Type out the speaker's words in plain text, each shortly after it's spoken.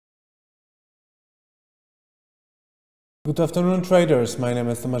Good afternoon, traders. My name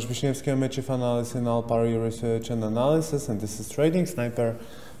is Tomasz Wiśniewski. I'm a chief analyst in Alpari Research and Analysis, and this is Trading Sniper,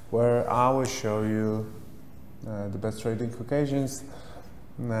 where I will show you the best trading occasions.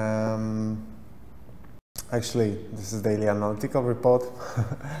 Actually, this is daily analytical report.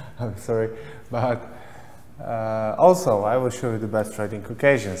 I'm sorry, but also I will show you the best trading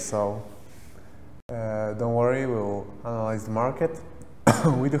occasions. So don't worry, we'll analyze the market.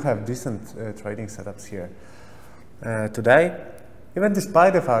 We do have decent trading setups here. Today, even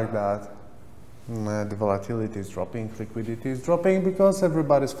despite the fact that the volatility is dropping, liquidity is dropping because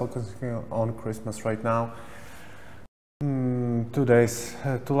everybody's focusing on Christmas right now. Last two days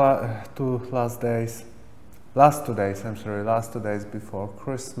before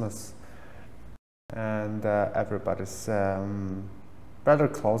Christmas, and everybody's better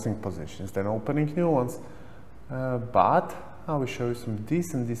closing positions than opening new ones. But I will show you some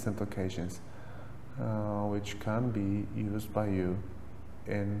decent occasions which can be used by you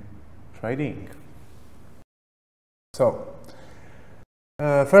in trading. So,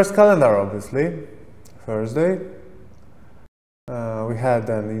 first calendar, obviously, Thursday. We had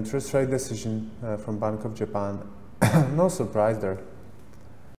an interest rate decision from Bank of Japan. No surprise there.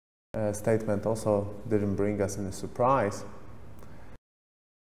 Statement also didn't bring us any surprise.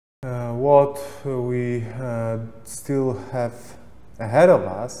 What we still have ahead of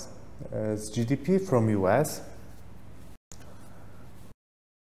us is GDP from US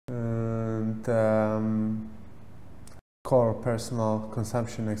and core personal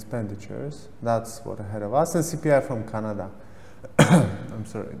consumption expenditures. That's what ahead of us, and CPI from Canada. I'm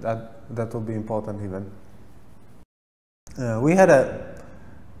sorry, that will be important even. We had a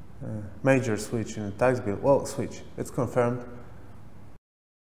major switch in the tax bill. Well, switch, it's confirmed.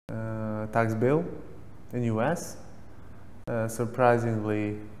 Tax bill in US.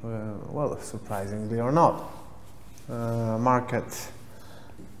 Surprisingly or not, market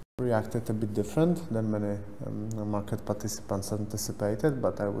reacted a bit different than many market participants anticipated,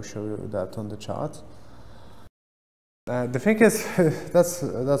 but I will show you that on the chart. The thing is,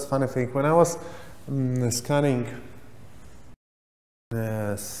 that's funny thing. When I was scanning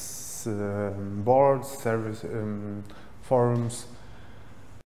boards, service forums,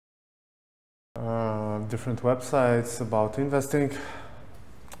 different websites about investing,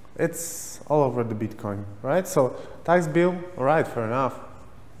 it's all over the Bitcoin, right? So tax bill, all right, fair enough,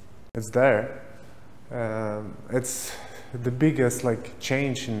 it's there. It's the biggest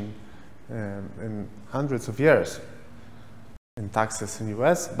change in hundreds of years in taxes in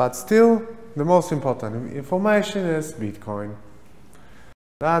US, but still the most important information is Bitcoin.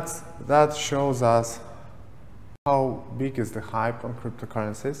 That shows us how big is the hype on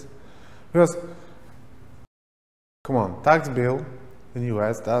cryptocurrencies. Because, come on, tax bill in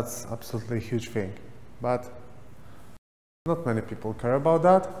US, that's absolutely a huge thing. But not many people care about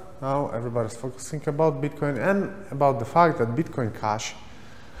that. Now everybody's focusing about Bitcoin and about the fact that Bitcoin Cash,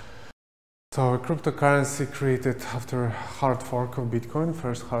 so a cryptocurrency created after hard fork of Bitcoin,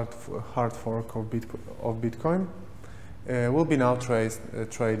 first hard fork of Bitcoin, will be now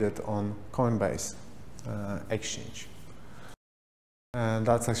traded on Coinbase exchange. And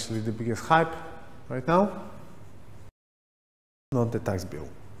that's actually the biggest hype right now, not the tax bill.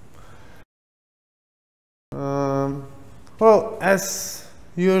 Well, as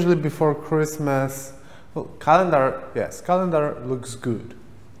usually before Christmas, well, calendar looks good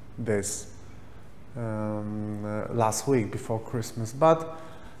this last week before Christmas, but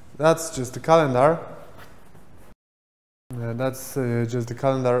that's just the calendar. That's just the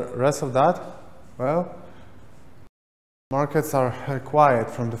calendar. Rest of that, well, markets are quiet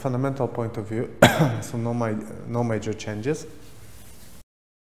from the fundamental point of view, so no major changes.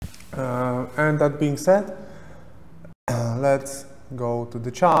 And that being said, let's go to the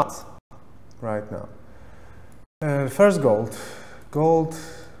charts right now. First, gold,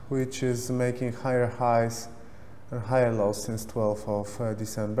 which is making higher highs and higher lows since 12th of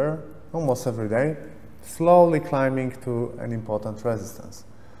December, almost every day, slowly climbing to an important resistance.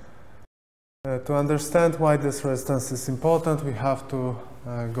 To understand why this resistance is important, we have to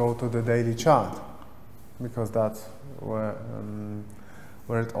go to the daily chart, because that's where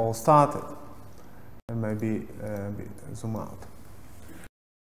it all started. And maybe zoom out.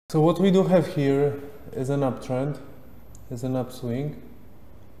 So what we do have here is an uptrend, is an upswing.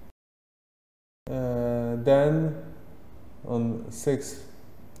 Then on 5th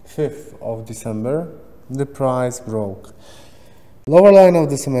of December, the price broke lower line of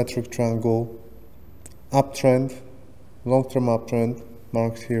the symmetric triangle, uptrend, long-term uptrend,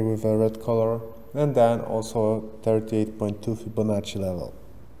 marked here with a red color, and then also 38.2 Fibonacci level.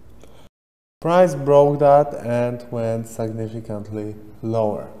 Price broke that and went significantly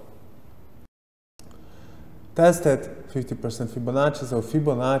lower. Tested 50% Fibonacci, so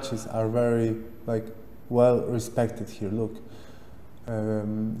Fibonacci's are very well respected here. Look,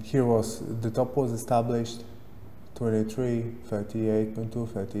 here the top was established 23, 38.2,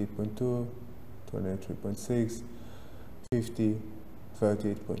 38.2, 23.6, 50,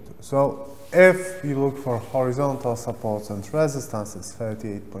 38.2. So if you look for horizontal supports and resistances,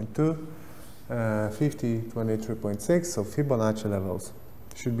 38.2, 50, 23.6, so Fibonacci levels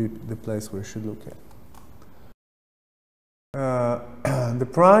should be the place we should look at. The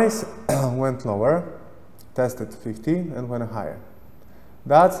price went lower, tested 50 and went higher.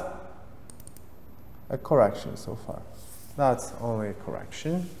 That's a correction so far. That's only a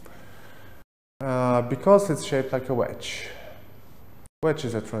correction because it's shaped like a wedge. Wedge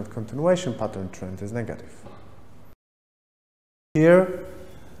is a trend continuation, pattern trend is negative. Here,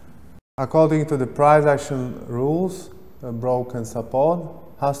 according to the price action rules, a broken support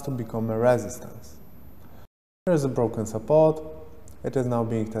has to become a resistance. Here's a broken support. It is now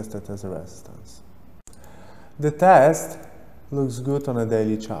being tested as a resistance. The test looks good on a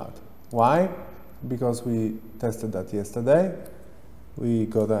daily chart. Why? Because we tested that yesterday. We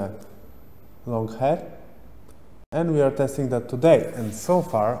got a long head. And we are testing that today. And so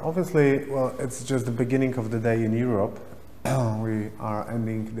far, obviously, well, it's just the beginning of the day in Europe. We are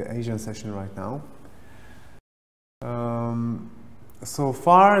ending the Asian session right now. So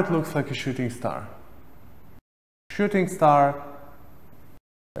far, it looks like a shooting star. Shooting star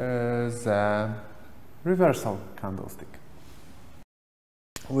is a reversal candlestick,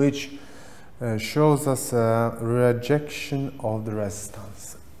 which shows us a rejection of the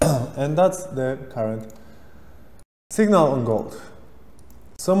resistance. And that's the current signal on gold.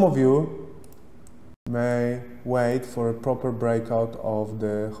 Some of you may wait for a proper breakout of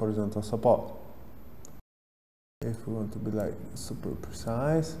the horizontal support. If we want to be like super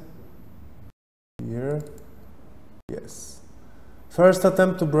precise, here, yes. First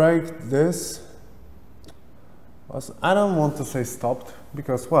attempt to break this was, I don't want to say stopped,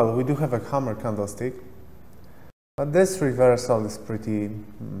 because, well, we do have a hammer candlestick, but this reversal is pretty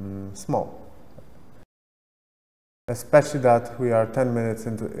small. Especially that we are 10 minutes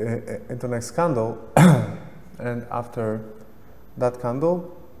into next candle, and after that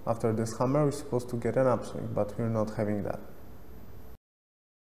candle, after this hammer, we're supposed to get an upswing, but we're not having that.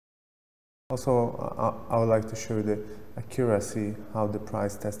 Also, I would like to show you the accuracy, how the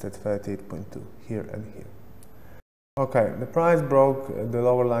price tested 38.2 here and here. Okay, the price broke the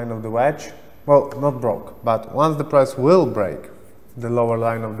lower line of the wedge. Well, not broke, but once the price will break the lower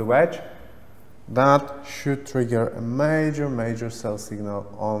line of the wedge, that should trigger a major sell signal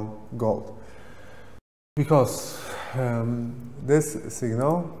on gold. Because this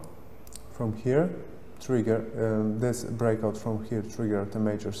signal from here this breakout from here triggered a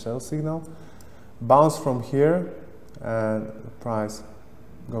major sell signal. Bounce from here and the price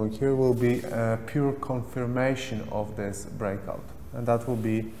going here will be a pure confirmation of this breakout, and that will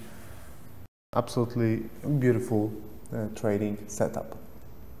be absolutely beautiful trading setup.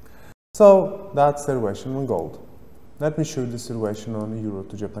 So that's the situation on gold. Let me show you the situation on euro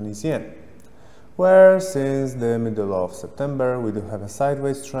to Japanese yen, where since the middle of September we do have a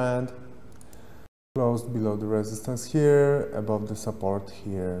sideways trend, closed below the resistance here, above the support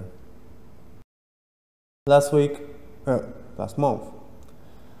here. Last month,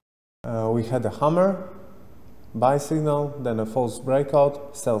 we had a hammer, buy signal, then a false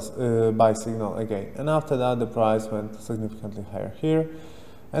breakout, buy signal again. And after that, the price went significantly higher here.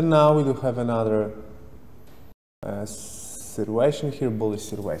 And now we do have another situation here, bullish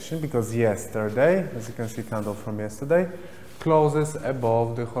situation, because yesterday, as you can see, candle from yesterday, closes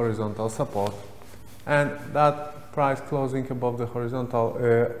above the horizontal support. And that price closing above the horizontal,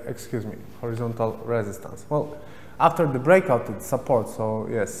 horizontal resistance. Well, after the breakout, it's support. So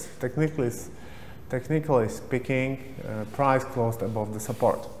yes, technically speaking, price closed above the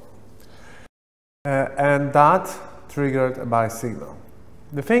support, and that triggered a buy signal.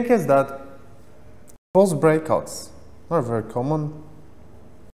 The thing is that false breakouts are very common,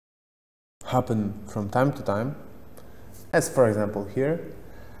 happen from time to time, as for example here.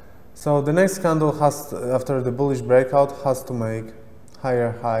 So the next candle has to, after the bullish breakout, has to make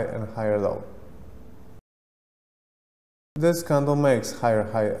higher high and higher low. This candle makes higher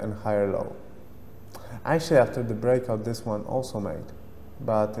high and higher low. Actually, after the breakout, this one also made,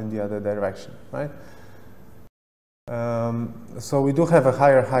 but in the other direction, right? So we do have a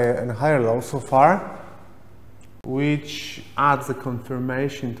higher high and higher low so far, which adds a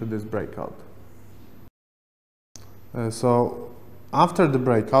confirmation to this breakout. So after the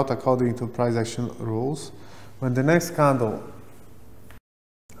breakout, according to price action rules, when the next candle,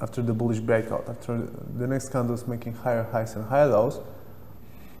 after the bullish breakout, after the next candle is making higher highs and higher lows,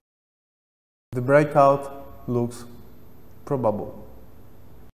 the breakout looks probable.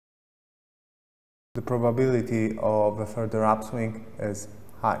 The probability of a further upswing is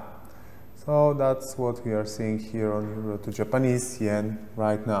high. So that's what we are seeing here on Euro to Japanese yen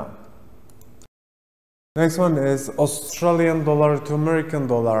right now. Next one is Australian dollar to American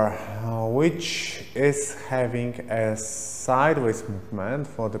dollar, which is having a sideways movement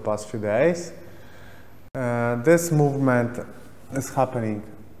for the past few days. This movement is happening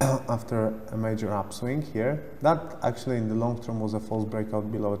after a major upswing here. That actually in the long term was a false breakout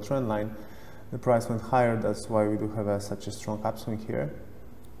below a trend line. The price went higher, that's why we do have such a strong upswing here.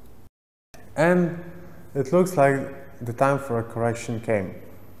 And it looks like the time for a correction came.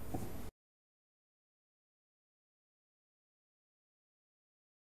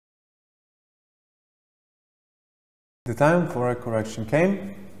 The time for a correction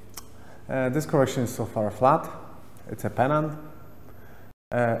came. This correction is so far flat. It's a pennant.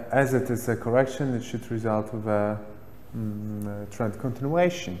 As it is a correction, it should result with a trend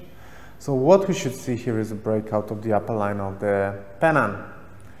continuation. So what we should see here is a breakout of the upper line of the pennant.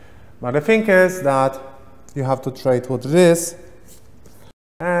 But the thing is that you have to trade what it is,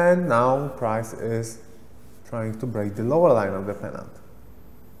 and now price is trying to break the lower line of the pennant.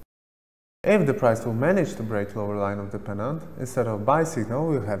 If the price will manage to break lower line of the pennant, instead of buy signal,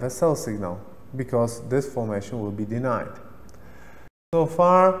 we'll have a sell signal, because this formation will be denied. So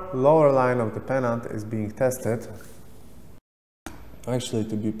far, lower line of the pennant is being tested. Actually,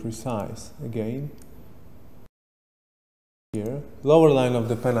 to be precise, again, here, lower line of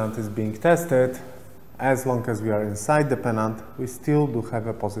the pennant is being tested. As long as we are inside the pennant, we still do have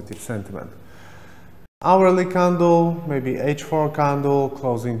a positive sentiment. Hourly candle, maybe H4 candle,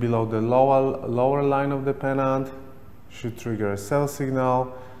 closing below the lower line of the pennant, should trigger a sell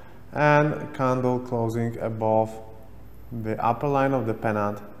signal, and candle closing above the upper line of the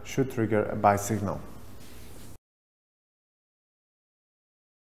pennant should trigger a buy signal.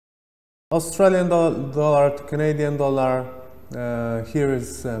 Australian dollar to Canadian dollar, here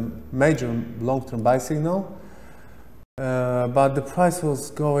is a major long-term buy signal. But the price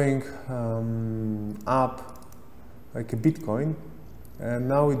was going up like a Bitcoin, and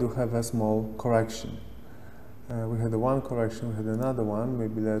now we do have a small correction. We had one correction, we had another one.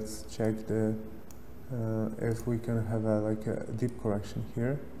 Maybe let's check the if we can have like a deep correction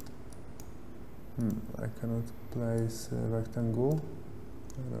here. I cannot place a rectangle.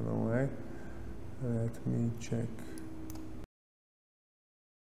 I don't know why. Let me check.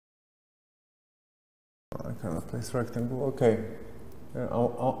 I cannot place rectangle. Okay, I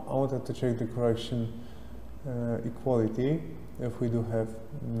wanted to check the correction equality if we do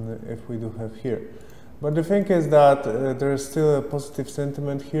have here. But the thing is that there is still a positive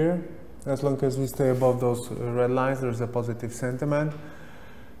sentiment here. As long as we stay above those red lines, there is a positive sentiment.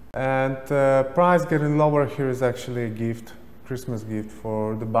 And price getting lower here is actually a gift, Christmas gift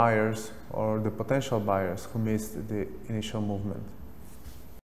for the buyers or the potential buyers who missed the initial movement.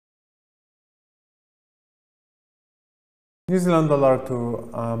 New Zealand dollar to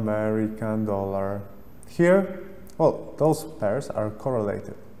American dollar. Here, well, those pairs are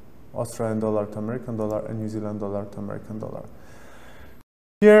correlated. Australian dollar to American dollar and New Zealand dollar to American dollar.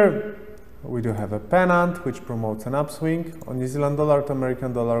 Here, we do have a pennant, which promotes an upswing. On New Zealand dollar to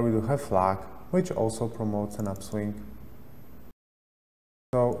American dollar, we do have flag, which also promotes an upswing.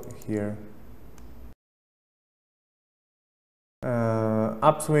 So here,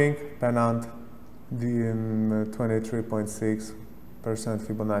 upswing, pennant, the 23.6%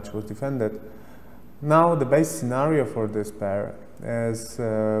 Fibonacci was defended. Now the base scenario for this pair is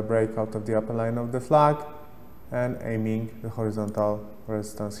breakout of the upper line of the flag and aiming the horizontal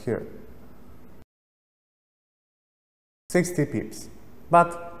resistance here. 60 pips,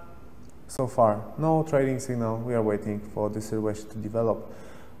 but so far no trading signal. We are waiting for this situation to develop.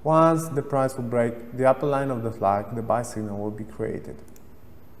 Once the price will break the upper line of the flag, the buy signal will be created.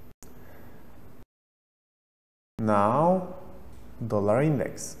 Now, dollar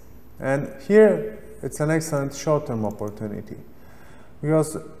index, and here it's an excellent short-term opportunity,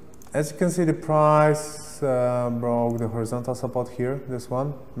 because as you can see, the price broke the horizontal support here, this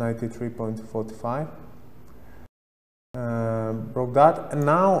one, 93.45, broke that, and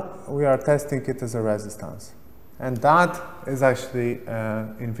now we are testing it as a resistance, and that is actually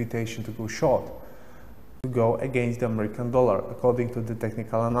an invitation to go short, to go against the American dollar. According to the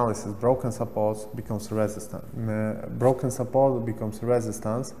technical analysis, broken support becomes resistance. Broken support becomes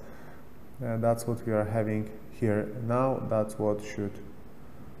resistance. That's what we are having here. Now that's what should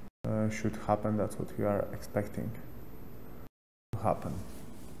happen. That's what we are expecting to happen.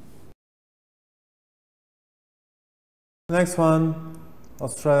 Next one,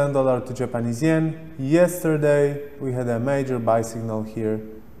 Australian dollar to Japanese yen. Yesterday we had a major buy signal here.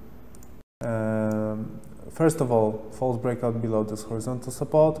 First of all, false breakout below this horizontal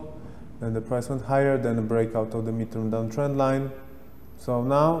support, then the price went higher, then a breakout of the midterm downtrend line. So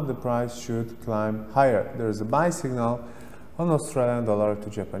now the price should climb higher. There is a buy signal on Australian dollar to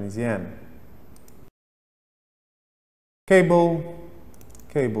Japanese yen. Cable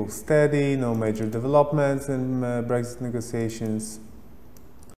steady, no major developments in Brexit negotiations.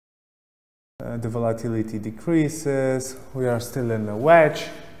 The volatility decreases. We are still in a wedge.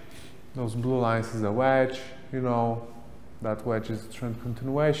 Those blue lines is a wedge. You know, that wedge is a trend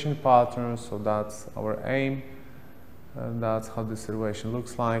continuation pattern, so that's our aim. And that's how the situation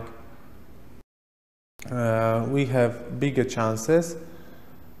looks like. We have bigger chances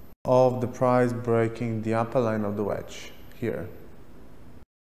of the price breaking the upper line of the wedge here.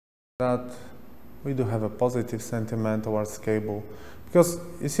 That we do have a positive sentiment towards cable, because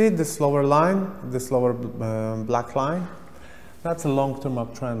you see this lower line, this lower black line, that's a long-term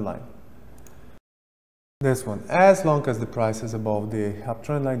uptrend line. This one, as long as the price is above the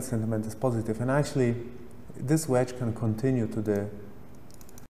uptrend line, sentiment is positive, and actually this wedge can continue to the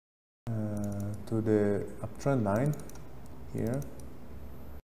uptrend line here,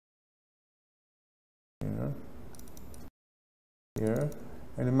 here.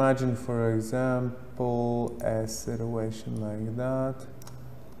 And imagine, for example, a situation like that.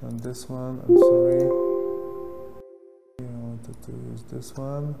 On this one, I'm sorry. I wanted to use this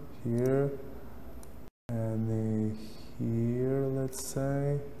one here and here, let's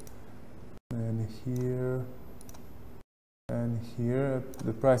say, and here and here.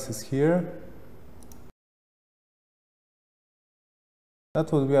 The price is here. That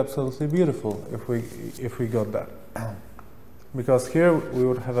would be absolutely beautiful if we got that. Because here we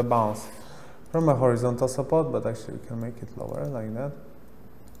would have a bounce from a horizontal support, but actually we can make it lower like that.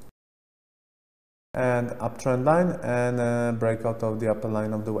 And uptrend line and a breakout of the upper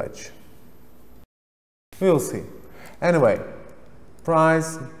line of the wedge. We will see. Anyway,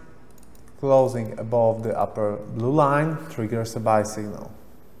 price closing above the upper blue line triggers a buy signal.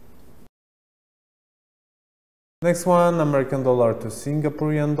 Next one, American dollar to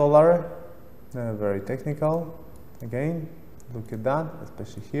Singaporean dollar. Very technical. Again, look at that,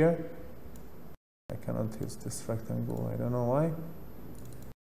 especially here. I cannot use this rectangle, I don't know why.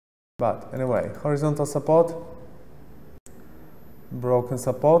 But anyway, horizontal support, broken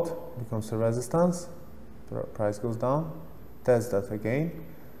support becomes a resistance, price goes down, test that again.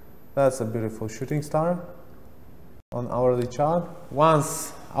 That's a beautiful shooting star on hourly chart.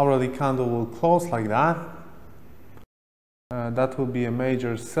 Once hourly candle will close like that, that will be a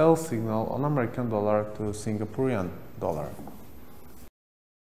major sell signal on American dollar to Singaporean dollar.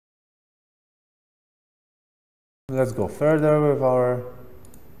 Let's go further with our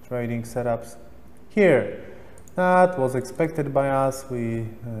trading setups. Here, that was expected by us. We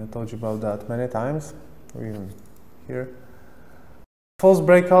told you about that many times. Even here. False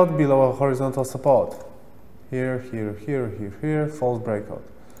breakout below a horizontal support. Here, here, here, here, here, false breakout.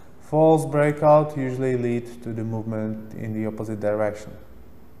 False breakout usually leads to the movement in the opposite direction.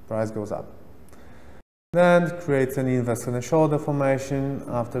 Price goes up. Then creates an inverse and a shoulder formation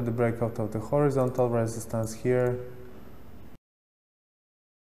after the breakout of the horizontal resistance here.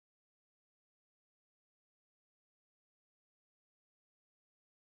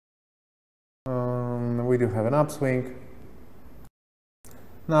 We do have an upswing.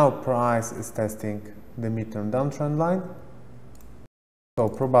 Now price is testing the midterm downtrend line. So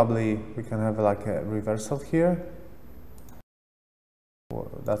probably we can have like a reversal here.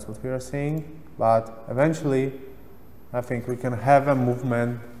 That's what we are seeing. But eventually, I think we can have a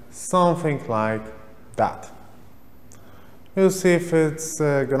movement something like that. We'll see if it's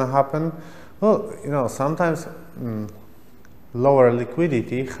gonna happen. Well, you know, sometimes lower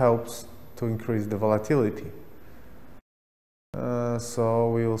liquidity helps to increase the volatility. So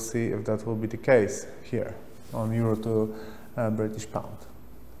we will see if that will be the case here on euro to British pound.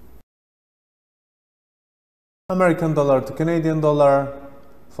 American dollar to Canadian dollar,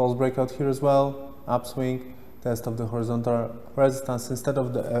 false breakout here as well, upswing, test of the horizontal resistance. Instead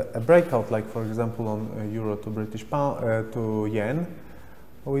of a breakout, like for example on euro to British pound to yen,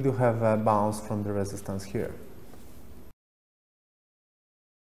 we do have a bounce from the resistance here.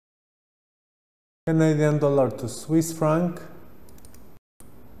 Canadian dollar to Swiss franc,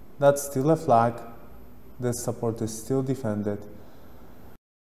 that's still a flag. This support is still defended.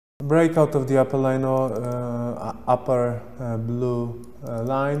 Breakout of the upper line or upper blue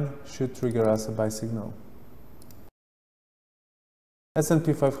line should trigger us a buy signal.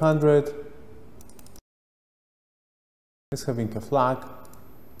 S&P 500 is having a flag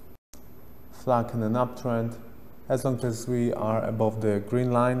and an uptrend. As long as we are above the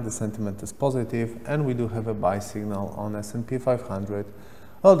green line, the sentiment is positive, and we do have a buy signal on S&P 500.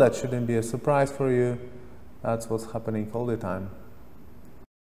 Well, that shouldn't be a surprise for you. That's what's happening all the time.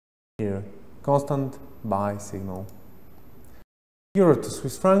 Here, constant buy signal. Euro to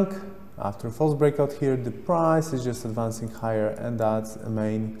Swiss franc. After a false breakout here, the price is just advancing higher, and that's a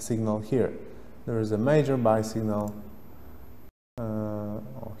main signal here. There is a major buy signal.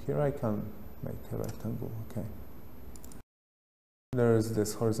 Oh, here I can make a rectangle. Okay. There is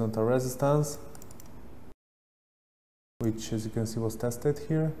this horizontal resistance, which, as you can see, was tested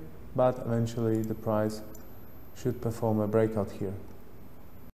here, but eventually the price should perform a breakout here.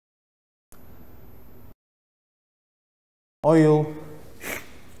 Oil,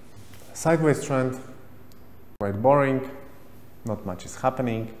 sideways trend, quite boring, not much is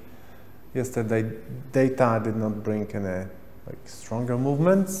happening. Yesterday data did not bring any stronger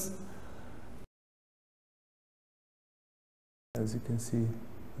movements. As you can see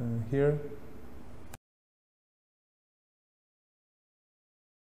here.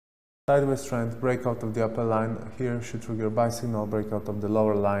 Sideways trend, breakout of the upper line here should trigger buy signal, breakout of the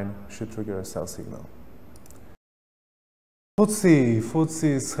lower line should trigger a sell signal. FTSE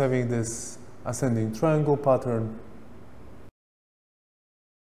is having this ascending triangle pattern.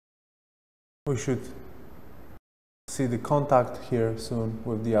 We should see the contact here soon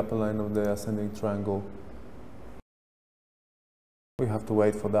with the upper line of the ascending triangle. We have to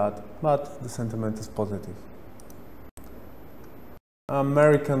wait for that, but the sentiment is positive.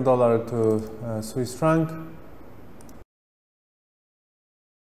 American dollar to Swiss franc.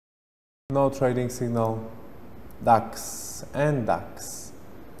 No trading signal. DAX and DAX.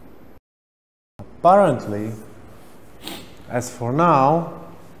 Apparently, as for now,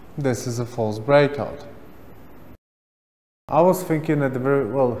 this is a false breakout. I was thinking that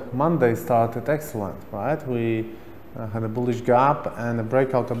Monday started excellent, right? We had a bullish gap and a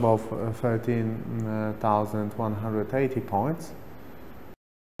breakout above 13,180 points.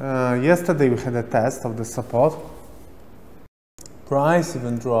 Yesterday we had a test of the support. Price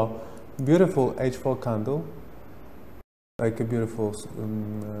even drew a beautiful H4 candle, like a beautiful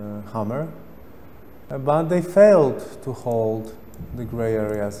hammer, but they failed to hold the gray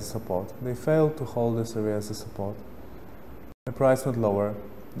area as a support. They failed to hold this area as a support. The price went lower.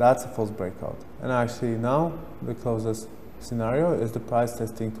 That's a false breakout. And actually now the closest scenario is the price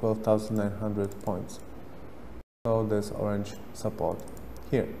testing 12,900 points. So there's orange support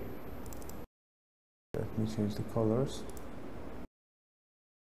here. Let me change the colors.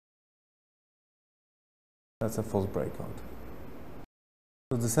 That's a false breakout.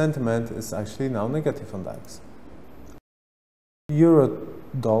 So the sentiment is actually now negative on DAX. Euro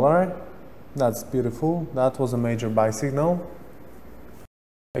dollar, that's beautiful. That was a major buy signal.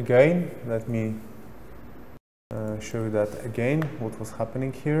 Again, let me show you that again, what was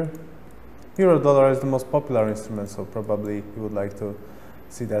happening here. Euro dollar is the most popular instrument, so probably you would like to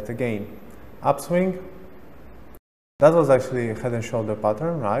see that again. Upswing. That was actually a head and shoulder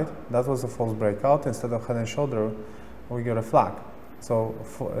pattern, right? That was a false breakout. Instead of head and shoulder, we got a flag. So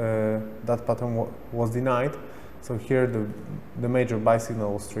that pattern was denied. So here the major buy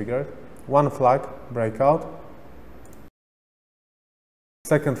signal was triggered. One flag, breakout.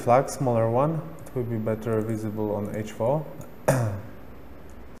 Second flag, smaller one. It will be better visible on H4.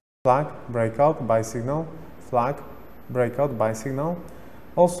 Flag, breakout, buy signal. Flag, breakout, buy signal.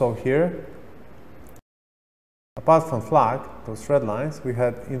 Also here, apart from flag, those red lines, we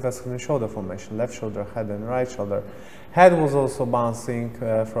had inverse head and shoulder formation, left shoulder, head and right shoulder. Head was also bouncing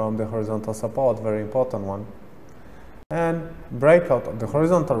from the horizontal support, very important one. And breakout of the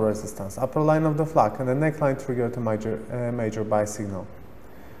horizontal resistance, upper line of the flag, and the neckline triggered a major buy signal.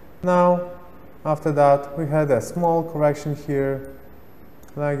 Now, after that, we had a small correction here,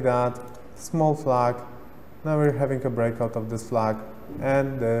 like that, small flag. Now we're having a breakout of this flag,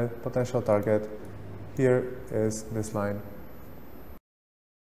 and the potential target here is this line.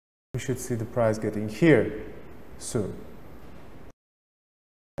 We should see the price getting here soon.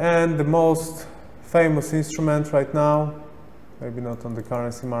 And the most famous instrument right now, maybe not on the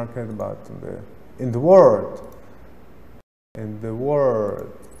currency market, but in the world,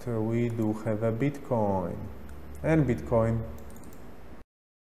 we do have a Bitcoin, and Bitcoin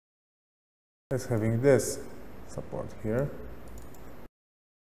is having this support here.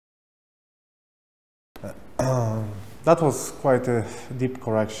 that was quite a deep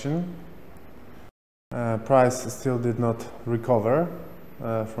correction. Price still did not recover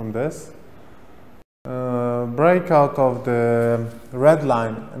from this. Breakout of the red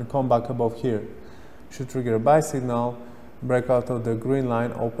line and come back above here should trigger a buy signal. Breakout of the green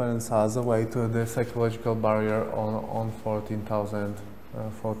line opens as a way to the psychological barrier on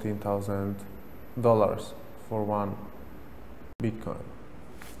 $14,000 for one Bitcoin.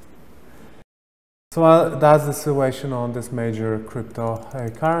 So that's the situation on this major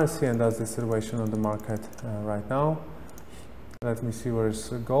cryptocurrency, and that's the situation on the market right now. Let me see where is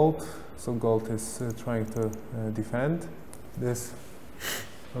gold. So gold is trying to defend this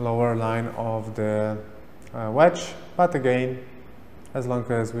lower line of the wedge, but again, as long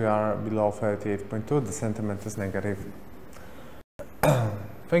as we are below 38.2, the sentiment is negative.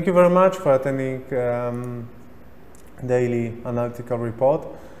 Thank you very much for attending daily analytical report.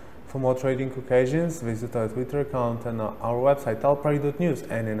 For more trading occasions, visit our Twitter account and our website alpari.news,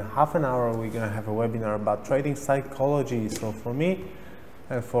 and in half an hour we're going to have a webinar about trading psychology. So for me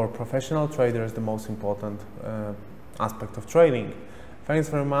and for professional traders, the most important aspect of trading. Thanks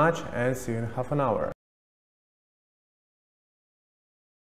very much, and see you in half an hour.